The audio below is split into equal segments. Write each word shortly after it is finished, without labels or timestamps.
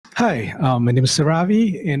Hi, my name is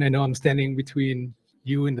Saravi, and I know I'm standing between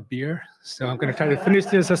you and the beer, so I'm going to try to finish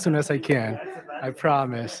this as soon as I can. I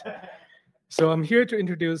promise. So I'm here to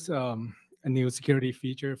introduce a new security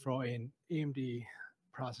feature for an AMD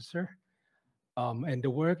processor. And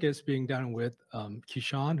the work is being done with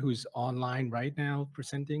Kishon, who's online right now,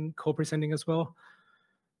 co-presenting as well.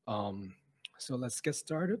 So let's get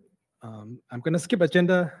started. I'm going to skip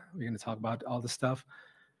agenda. We're going to talk about all the stuff.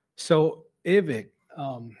 So AVIC.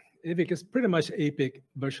 AVIC is pretty much APIC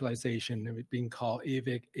virtualization, being called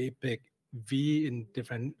AVIC, APIC V in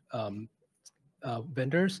different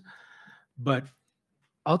vendors. But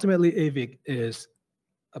ultimately, AVIC is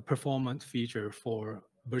a performance feature for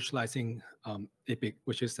virtualizing APIC,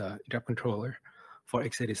 which is the interrupt controller for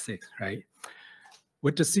x86, right?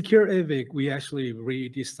 With the Secure AVIC, we actually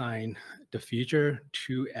redesigned the feature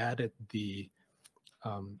to add the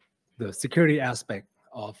security aspect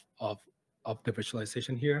of the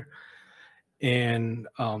virtualization here. And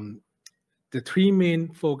the three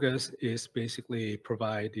main focus is basically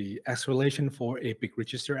provide the acceleration for APIC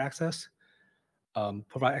register access,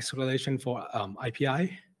 provide acceleration for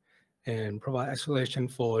IPI, and provide acceleration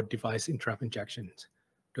for device interrupt injections.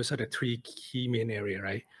 Those are the three key main area,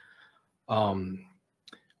 right?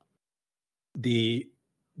 The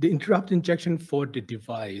interrupt injection for the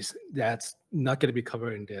device, that's not going to be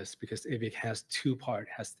covered in this because AVIC has two parts,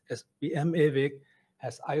 has VM AVIC,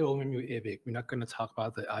 has IOMMU AVIC. We're not going to talk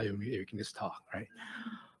about the IOMMU AVIC in this talk, right?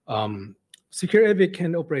 Secure AVIC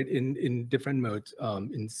can operate in different modes,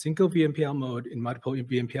 in single VMPL mode, in multiple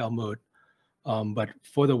VMPL mode. But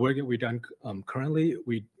for the work that we've done currently,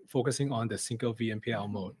 we're focusing on the single VMPL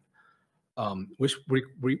mode, which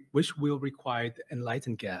will require the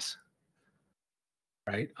enlightened guess.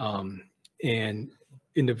 Right, and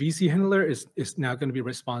in the VC handler is now going to be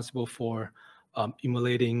responsible for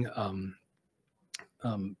emulating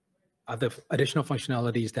other additional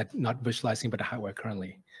functionalities that not visualizing by the hardware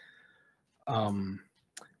currently, and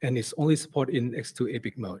it's only support in X2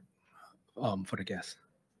 APIC mode for the guess.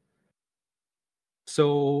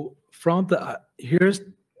 So from the here's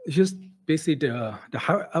basically the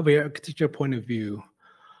hardware architecture point of view.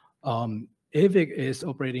 AVIC is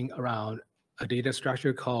operating around a data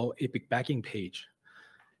structure called APIC Backing Page.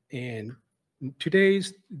 And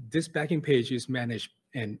this backing page is managed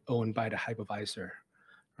and owned by the hypervisor,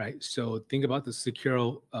 right? So think about the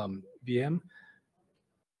secure VM.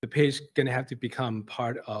 The page is gonna have to become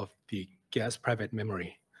part of the guest private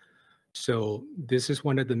memory. So this is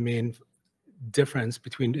one of the main difference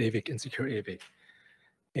between AVIC and secure AVIC.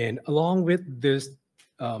 And along with this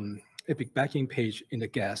APIC Backing Page in the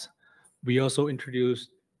guest, we also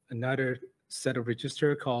introduced another set of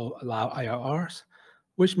register called allow IRRs,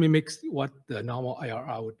 which mimics what the normal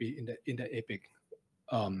IRR would be in the APIC,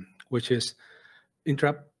 which is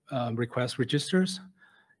interrupt request registers.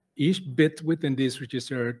 Each bit within this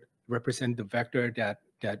register represent the vector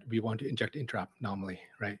that we want to inject interrupt normally,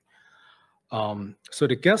 right? So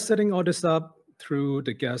the guest setting all this up through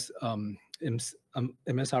the guest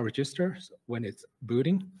MSR registers when it's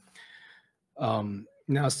booting.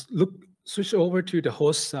 Now switch over to the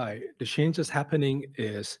host side. The changes happening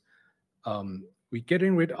is we're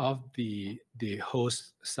getting rid of the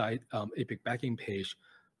host side APIC backing page.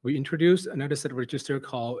 We introduced another set of register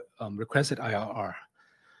called requested IRR.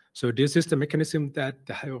 So this is the mechanism that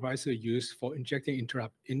the hypervisor used for injecting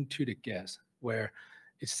interrupt into the guest, where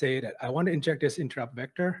it say that I want to inject this interrupt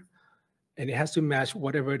vector, and it has to match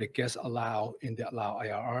whatever the guest allow in the allow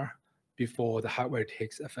IRR before the hardware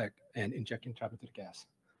takes effect and inject interrupt into the guest.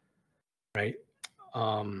 Right.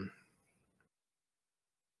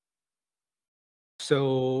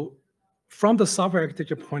 So from the software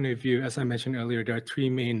architecture point of view, as I mentioned earlier, there are three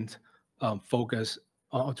main focus,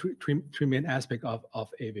 three main aspects of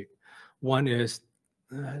AVIC. One is,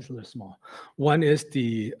 it's a little small. One is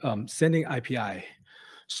the sending IPI.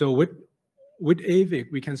 So with AVIC,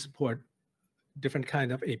 we can support different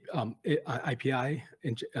kind of IPI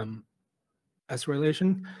as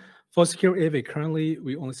relation. For secure AVIC, currently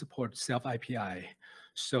we only support self IPI.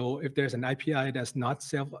 So if there's an IPI that's not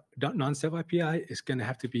non-self IPI, it's going to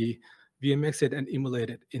have to be VMXed and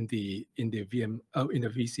emulated in the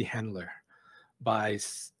VC handler by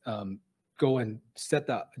go and set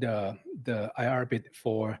the IR bit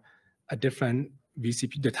for a different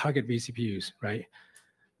VCP, the target VCPUs, right?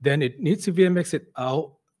 Then it needs to VMX it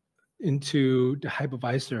out into the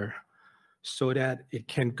hypervisor so that it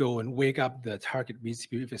can go and wake up the target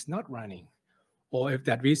vCPU if it's not running. Or if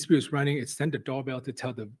that vCPU is running, it sends the doorbell to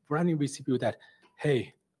tell the running vCPU that,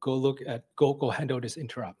 hey, go handle this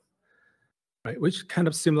interrupt, right? Which is kind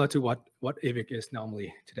of similar to what AVIC is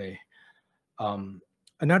normally today.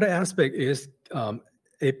 Another aspect is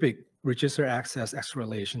APIC register access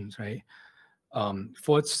relations, right?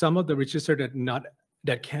 For some of the register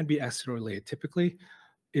that can be access related, typically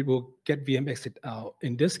it will get VM exit out.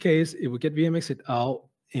 In this case, it will get VM exit out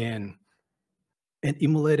and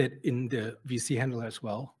emulate it in the VC handler as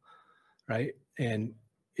well, right? And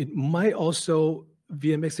it might also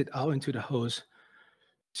VM exit out into the host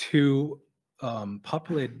to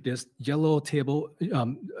populate this yellow table,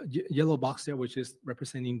 yellow box there, which is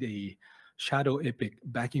representing the shadow APIC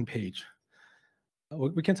backing page.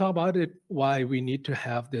 We can talk about it, why we need to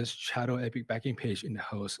have this shadow APIC backing page in the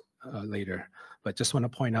host later, but just want to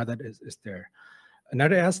point out that it's there.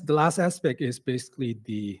 The last aspect is basically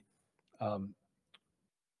the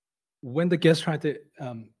when the guest tried to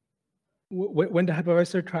when the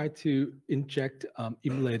hypervisor tried to inject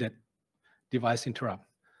emulated device interrupt,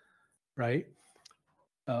 right?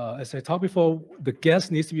 As I talked before, the guest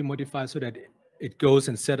needs to be modified so that it goes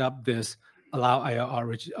and set up this allow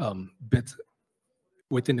IRR bits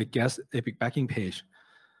within the guest APIC backing page,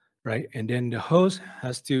 right? And then the host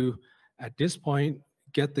has to, at this point,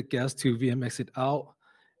 get the guest to VM exit out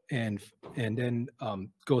and then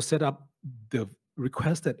go set up the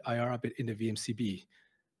requested IRR bit in the VMCB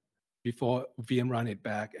before VM run it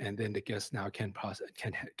back, and then the guest now can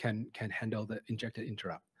handle the injected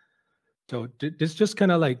interrupt. So this just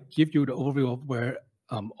kind of like give you the overview of where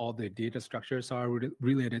all the data structures are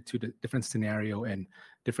related to the different scenario and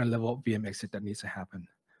different level of VM exit that needs to happen.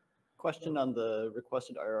 Question on the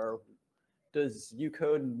requested IRR. Does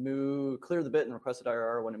ucode clear the bit in requested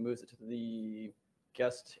IRR when it moves it to the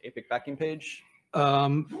guest APIC backing page?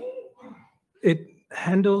 It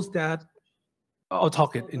handles that. I'll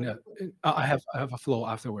talk it in a. I have a flow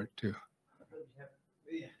afterward too.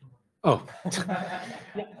 Oh.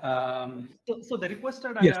 So the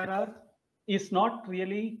requested IRR is not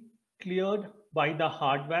really cleared by the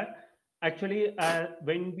hardware. Actually,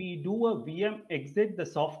 when we do a VM exit, the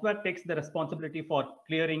software takes the responsibility for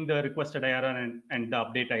clearing the requested IRR and the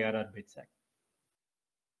update IRR bits.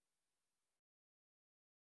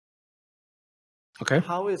 Okay.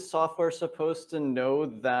 How is software supposed to know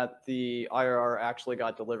that the IRR actually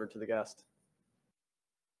got delivered to the guest?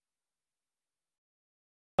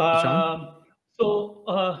 So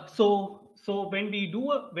when we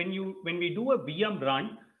do a VM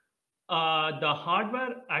run, the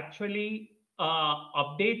hardware actually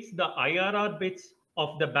updates the IRR bits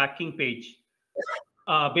of the backing page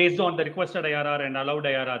based on the requested IRR and allowed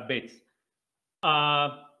IRR bits.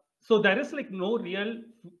 So there is like no real,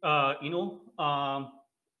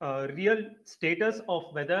 real status of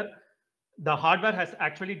whether the hardware has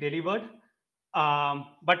actually delivered.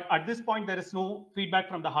 But at this point, there is no feedback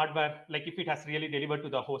from the hardware, like if it has really delivered to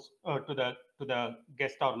the host or to the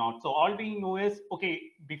guest or not. So all we know is, okay,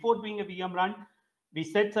 before doing a VM run, we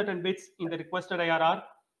set certain bits in the requested IRR,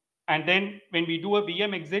 and then when we do a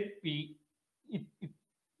VM exit,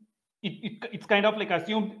 it's kind of like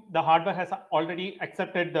assumed the hardware has already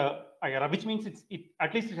accepted the IRR, which means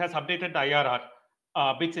at least it has updated the IRR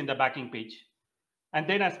bits in the backing page. And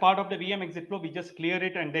then as part of the VM exit flow, we just clear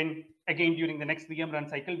it. And then again, during the next VM run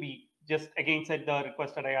cycle, we just again set the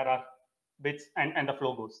requested IRR bits and the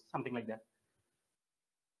flow goes, something like that.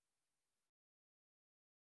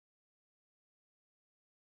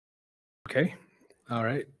 Okay. All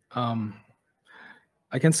right.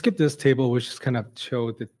 I can skip this table, which is kind of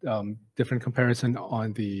show the different comparison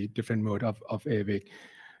on the different mode of AVIC.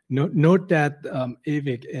 Note that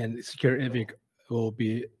AVIC and Secure AVIC will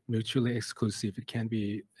be mutually exclusive. It can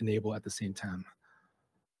be enabled at the same time.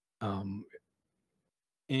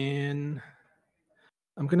 And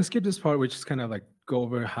I'm going to skip this part, which is kind of like go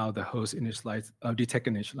over how the host initialize, detect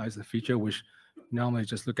and initialize the feature, which normally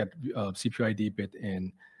just look at CPU ID bit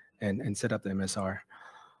and set up the MSR.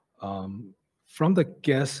 From the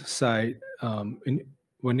guest side,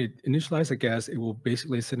 when it initializes a guest, it will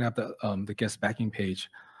basically set up the guest backing page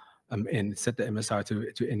and set the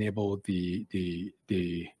MSR to enable the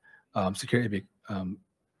Secure AVIC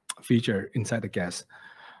feature inside the guest.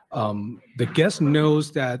 The guest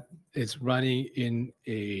knows that it's running in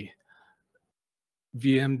a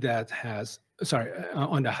VM that has,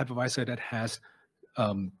 on the hypervisor that has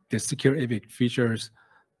the Secure AVIC features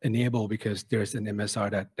enabled, because there's an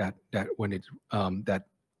MSR that when it that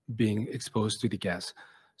being exposed to the guest,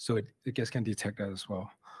 so the guest can detect that as well.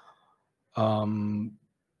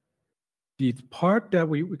 The part that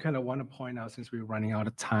we kind of want to point out, since we're running out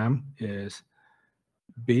of time, is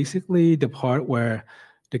basically the part where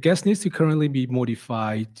the guest needs to currently be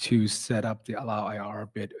modified to set up the allow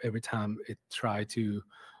IRR bit every time it tries to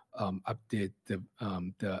update the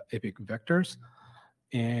APIC vectors.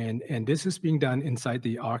 And this is being done inside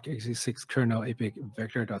the ARC86 kernel APIC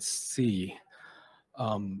vector.c,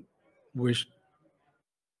 which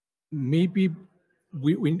maybe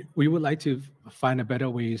we would like to find a better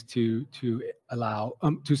ways to allow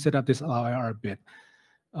to set up this allow IR bit.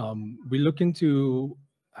 We look into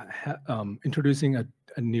introducing a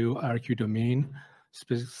new IRQ domain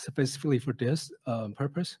specifically for this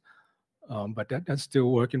purpose, but that's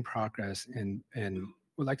still work in progress, and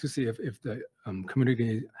we'd like to see if the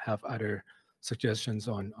community have other suggestions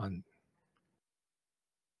on.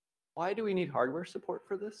 Why do we need hardware support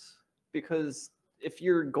for this? Because if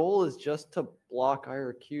your goal is just to block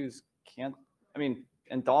IRQs,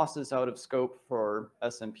 and DOS is out of scope for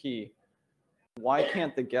SNP, why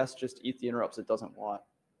can't the guest just eat the interrupts it doesn't want?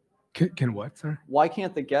 Can what, sir? Why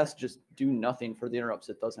can't the guest just do nothing for the interrupts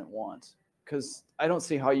it doesn't want? Because I don't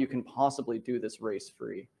see how you can possibly do this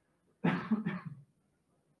race-free.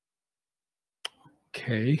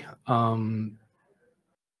 Okay.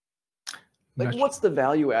 Like, what's the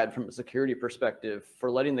value add from a security perspective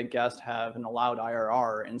for letting the guest have an allowed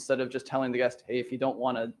IRR instead of just telling the guest, hey, if you don't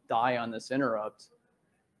want to die on this interrupt,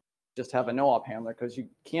 just have a no-op handler, because you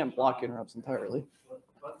can't block interrupts entirely. Let's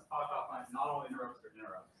talk offline. Not all interrupts are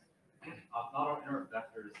interrupts. Not all interrupt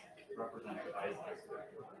vectors represent devices, right?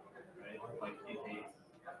 Like it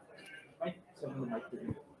right?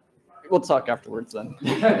 We'll talk afterwards then.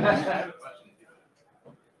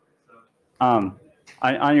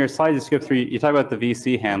 On your slide, you skip through, you talk about the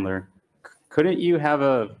VC handler. Couldn't you have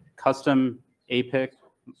a custom APIC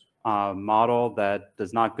model that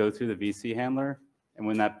does not go through the VC handler? And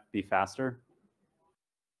wouldn't that be faster?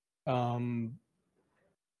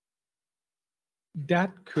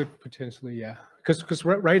 That could potentially, yeah. Because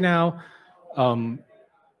right now,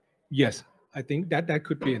 yes, I think that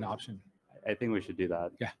could be an option. I think we should do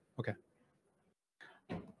that. Yeah, okay.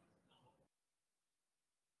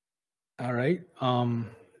 All right.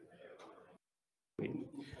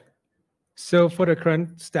 So for the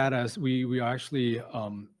current status, we are actually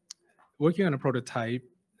working on a prototype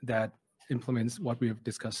that implements what we have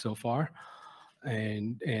discussed so far,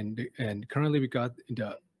 and currently we got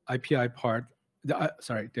the IPI part, the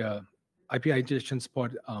IPI injection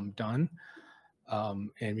support done,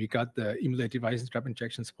 and we got the emulate device and strap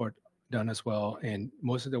injection support done as well, and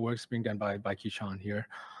most of the work is being done by Kishon here,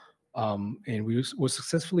 and we will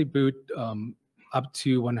successfully boot up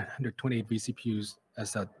to 128 vCPUs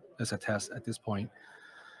as a test at this point.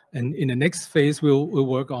 And in the next phase, we'll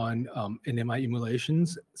work on NMI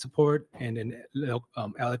emulations support and then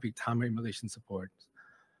APIC timer emulation support.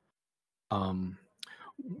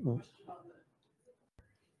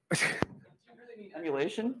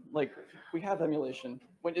 Emulation? Like, we have emulation.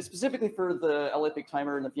 When it's specifically for the APIC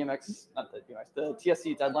timer and the VMX, not the VMX, the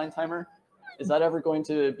TSC deadline timer, is that ever going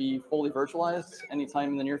to be fully virtualized anytime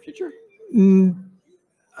in the near future?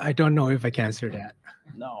 I don't know if I can answer that.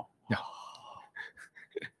 No. No.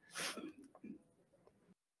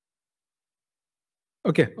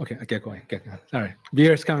 Okay, get going. All right,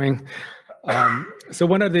 beer's coming. So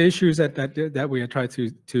one of the issues that we are trying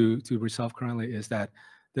to resolve currently is that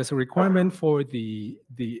there's a requirement for the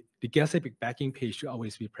guest APIC backing page to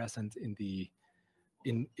always be present in the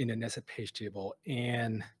nested page table.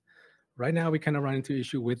 And right now we kind of run into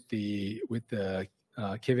issue with the KVM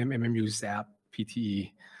MMU ZAP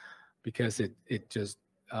PTE because it just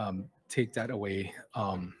takes that away.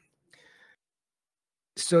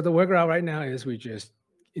 So the workaround right now is we just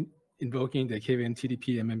invoking the KVM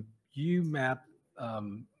TDP MMU map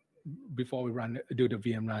before we do the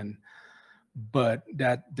VM run, but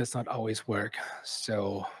that does not always work.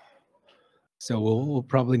 So we'll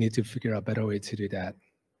probably need to figure out a better way to do that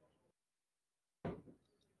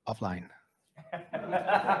offline.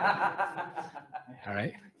 All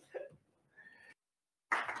right.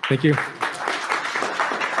 Thank you.